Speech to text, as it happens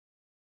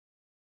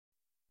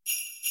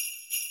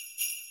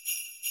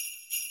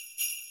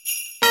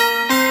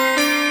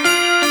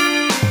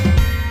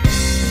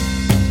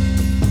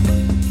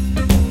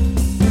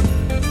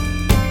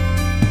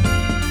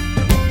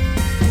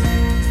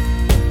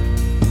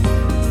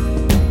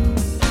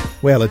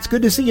Well, it's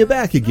good to see you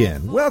back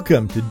again.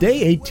 Welcome to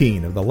Day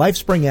 18 of the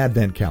Lifespring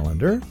Advent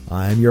Calendar.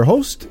 I'm your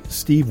host,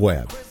 Steve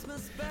Webb.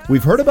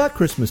 We've heard about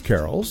Christmas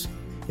carols,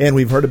 and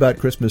we've heard about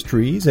Christmas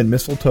trees and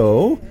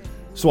mistletoe,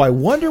 so I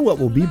wonder what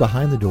will be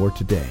behind the door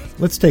today.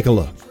 Let's take a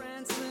look.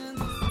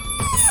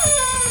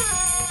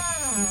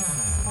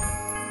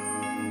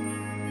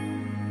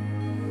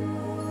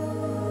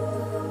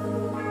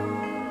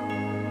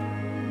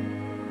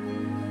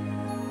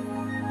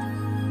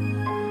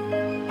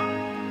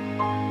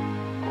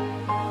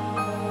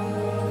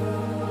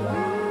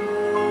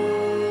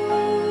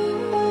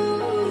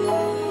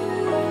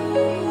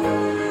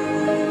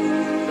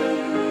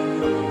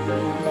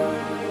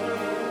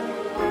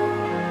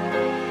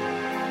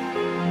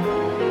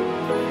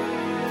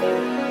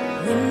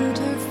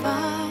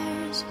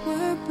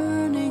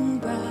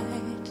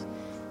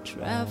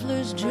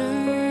 Travelers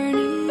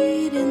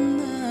journeyed in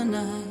the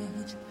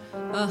night.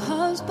 A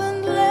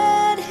husband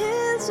led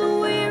his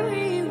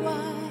weary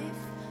wife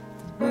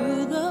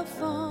through the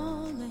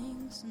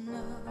falling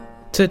snow.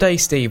 Today,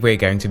 Steve, we're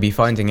going to be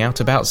finding out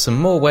about some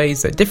more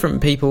ways that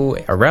different people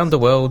around the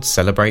world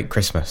celebrate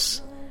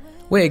Christmas.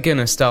 We're going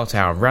to start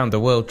our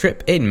round-the-world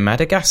trip in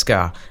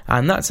Madagascar,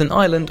 and that's an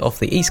island off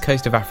the east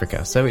coast of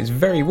Africa, so it's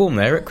very warm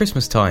there at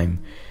Christmas time.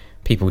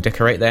 People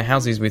decorate their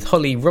houses with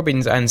holly,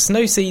 robins and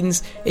snow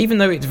scenes, even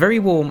though it's very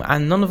warm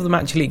and none of them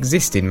actually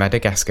exist in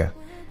Madagascar.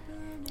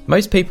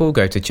 Most people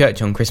go to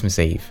church on Christmas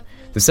Eve.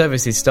 The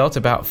services start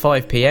about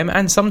 5 p.m.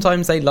 and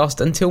sometimes they last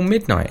until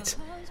midnight.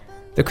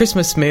 The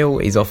Christmas meal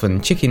is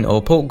often chicken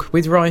or pork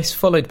with rice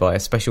followed by a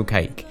special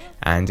cake,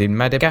 and in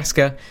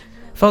Madagascar,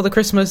 Father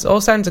Christmas or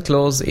Santa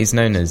Claus is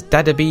known as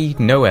Dadabi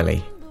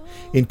Noeli.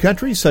 In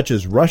countries such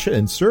as Russia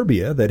and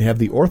Serbia that have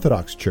the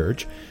Orthodox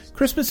Church,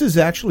 Christmas is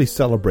actually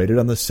celebrated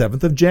on the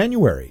 7th of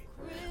January.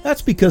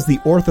 That's because the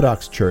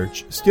Orthodox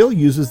Church still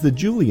uses the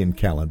Julian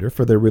calendar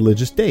for their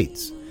religious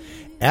dates.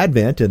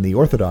 Advent in the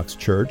Orthodox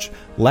Church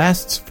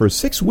lasts for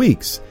 6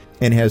 weeks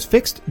and has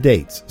fixed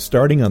dates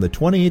starting on the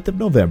 28th of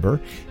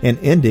November and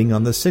ending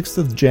on the 6th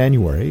of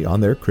January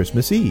on their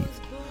Christmas Eve.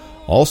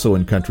 Also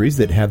in countries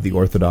that have the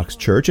Orthodox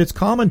Church, it's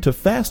common to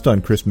fast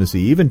on Christmas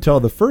Eve until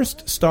the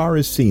first star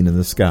is seen in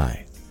the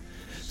sky.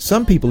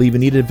 Some people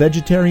even eat a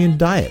vegetarian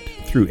diet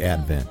through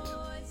Advent.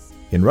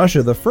 In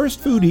Russia, the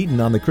first food eaten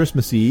on the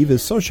Christmas Eve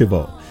is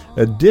soshevo,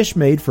 a dish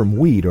made from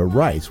wheat or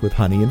rice with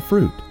honey and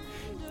fruit.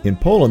 In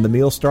Poland, the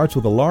meal starts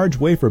with a large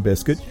wafer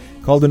biscuit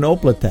called an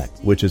oplatek,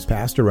 which is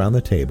passed around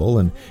the table,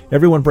 and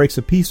everyone breaks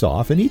a piece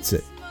off and eats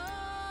it.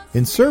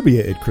 In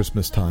Serbia at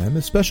Christmas time,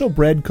 a special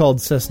bread called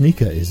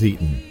sesnica is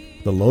eaten.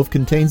 The loaf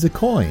contains a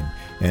coin,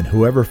 and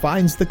whoever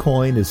finds the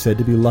coin is said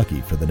to be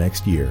lucky for the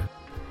next year.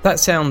 That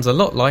sounds a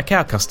lot like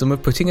our custom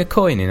of putting a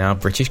coin in our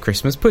British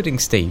Christmas pudding,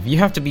 Steve. You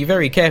have to be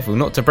very careful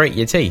not to break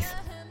your teeth.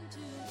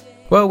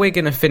 Well, we're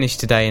going to finish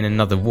today in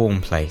another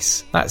warm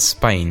place. That's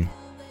Spain.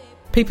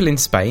 People in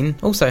Spain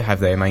also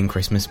have their main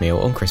Christmas meal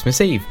on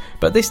Christmas Eve,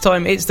 but this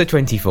time it's the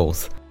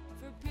 24th.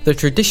 The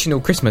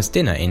traditional Christmas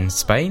dinner in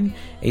Spain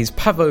is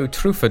pavo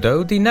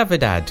trufado de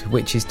Navidad,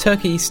 which is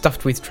turkey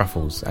stuffed with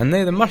truffles, and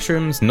they're the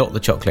mushrooms, not the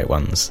chocolate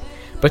ones.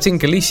 But in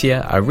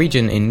Galicia, a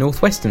region in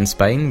northwestern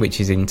Spain which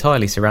is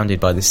entirely surrounded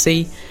by the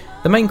sea,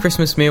 the main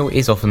Christmas meal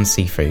is often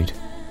seafood.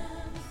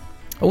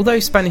 Although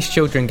Spanish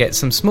children get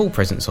some small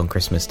presents on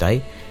Christmas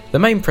Day, the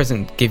main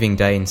present-giving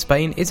day in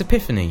Spain is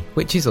Epiphany,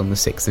 which is on the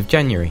 6th of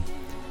January.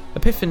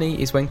 Epiphany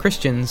is when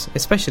Christians,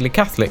 especially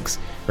Catholics,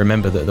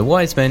 remember that the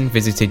wise men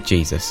visited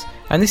Jesus,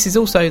 and this is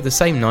also the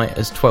same night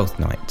as Twelfth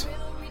Night.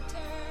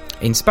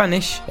 In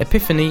Spanish,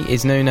 Epiphany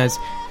is known as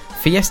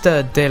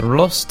Fiesta de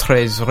los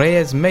Tres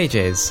Reyes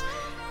Mages,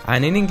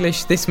 and in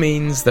English this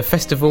means the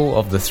Festival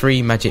of the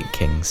Three Magic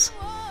Kings.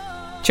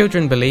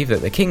 Children believe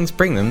that the kings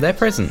bring them their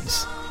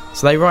presents,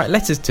 so they write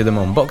letters to them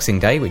on Boxing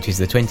Day, which is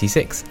the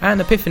 26th,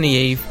 and Epiphany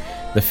Eve,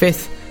 the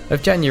 5th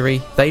of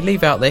January, they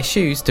leave out their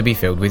shoes to be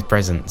filled with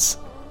presents.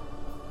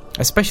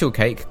 A special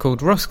cake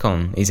called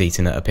roscon is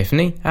eaten at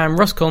Epiphany, and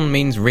roscon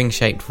means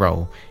ring-shaped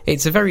roll.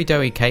 It's a very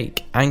doughy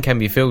cake and can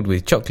be filled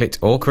with chocolate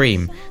or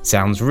cream.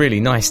 Sounds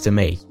really nice to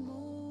me.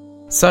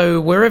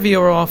 So wherever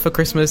you are for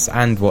Christmas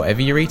and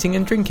whatever you're eating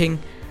and drinking,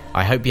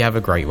 I hope you have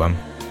a great one.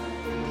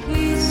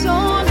 Peace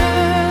on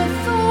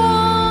earth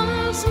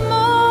once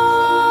more.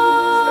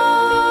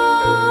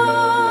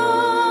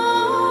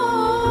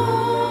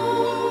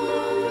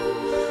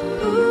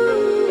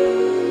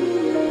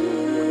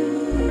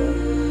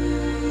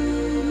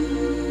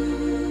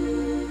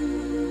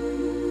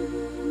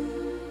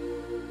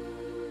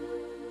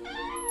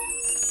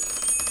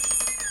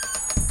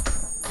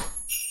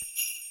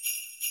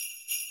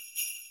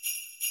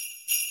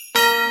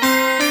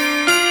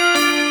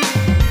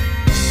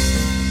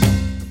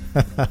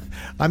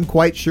 I'm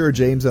quite sure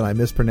James and I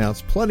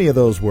mispronounced plenty of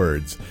those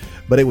words,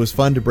 but it was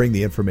fun to bring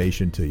the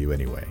information to you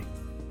anyway.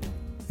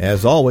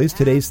 As always,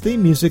 today's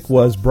theme music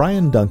was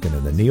Brian Duncan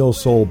and the Neo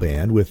Soul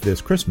Band with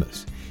This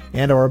Christmas,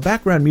 and our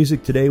background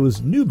music today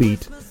was New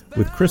Beat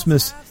with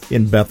Christmas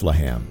in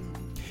Bethlehem.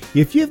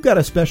 If you've got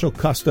a special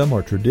custom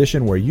or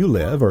tradition where you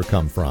live or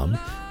come from,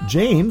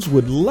 James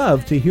would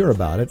love to hear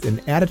about it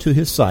and add it to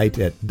his site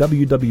at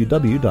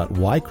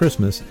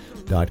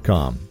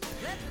www.whychristmas.com.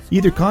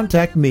 Either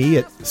contact me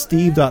at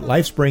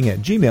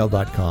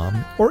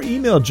steve.lifespring@gmail.com or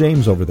email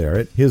James over there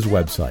at his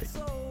website.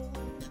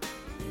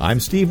 I'm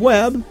Steve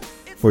Webb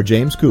for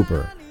James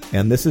Cooper,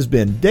 and this has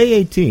been Day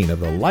 18 of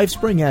the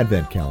Lifespring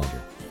Advent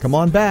Calendar. Come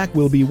on back,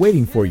 we'll be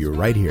waiting for you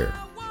right here.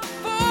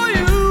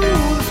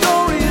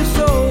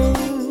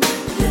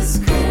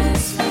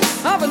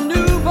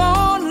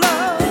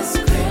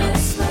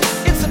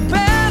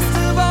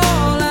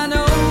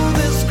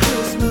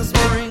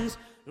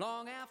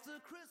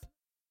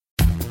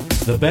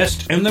 The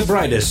best and the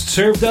brightest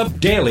served up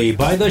daily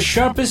by the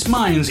sharpest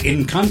minds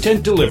in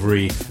content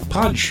delivery,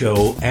 pod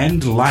show,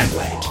 and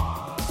limelight.